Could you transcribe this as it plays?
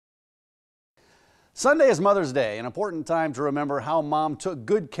Sunday is Mother's Day, an important time to remember how mom took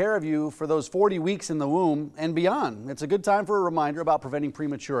good care of you for those 40 weeks in the womb and beyond. It's a good time for a reminder about preventing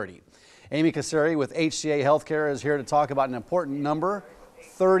prematurity. Amy Casseri with HCA Healthcare is here to talk about an important number,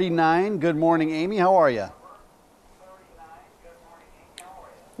 39. Good morning, Amy. How are you?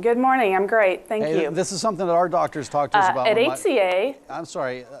 Good morning. I'm great. Thank you. This is something that our doctors talk to us about. At HCA. I'm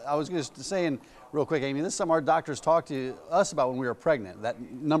sorry. I was just saying real quick, Amy, this is something our doctors talked to us about when we were pregnant, that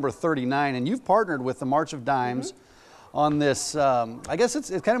number 39. And you've partnered with the March of Dimes on this, I guess it's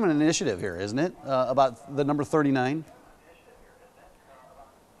kind of an initiative here, isn't it, about the number 39?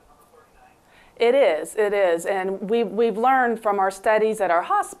 It is. And we've learned from our studies at our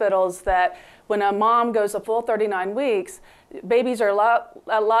hospitals that when a mom goes a full 39 weeks, babies are a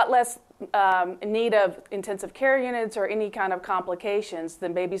lot less in need of intensive care units or any kind of complications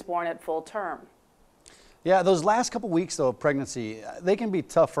than babies born at full term. Yeah, those last couple weeks though of pregnancy, they can be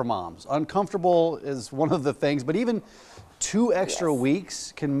tough for moms. Uncomfortable is one of the things, but even 2 extra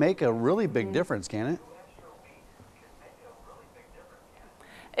weeks can make a really big difference, can't it?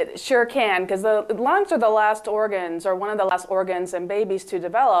 It sure can, because the lungs are the last organs, or one of the last organs in babies to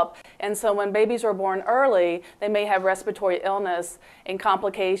develop. And so when babies are born early, they may have respiratory illness and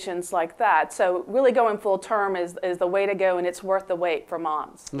complications like that. So really going full term is the way to go, and it's worth the wait for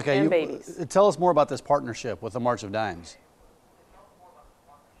moms and babies. Tell us more about this partnership with the March of Dimes.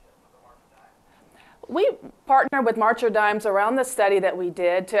 We partnered with March of Dimes around the study that we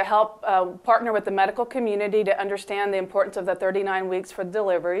did to help partner with the medical community to understand the importance of the 39 weeks for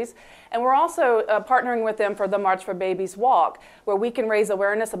deliveries. And we're also partnering with them for the March for Babies Walk, where we can raise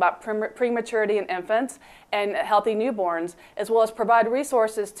awareness about prematurity in infants and healthy newborns, as well as provide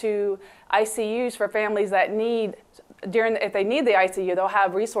resources to ICUs for families that need, if they need the ICU, they'll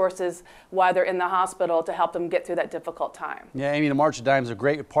have resources while they're in the hospital to help them get through that difficult time. Yeah, Amy, the March of Dimes is a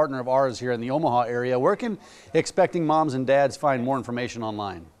great partner of ours here in the Omaha area. Where can expecting moms and dads find more information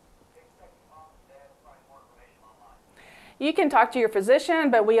online? You can talk to your physician,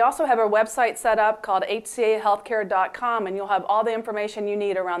 but we also have a website set up called hcahealthcare.com, and you'll have all the information you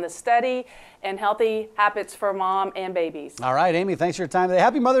need around the study and healthy habits for mom and babies. All right, Amy, thanks for your time today.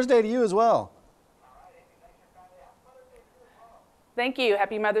 Happy Mother's Day to you as well. Thank you.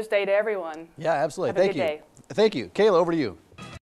 Happy Mother's Day to everyone. Yeah, absolutely. Have a good day. Thank you. Kayla, over to you.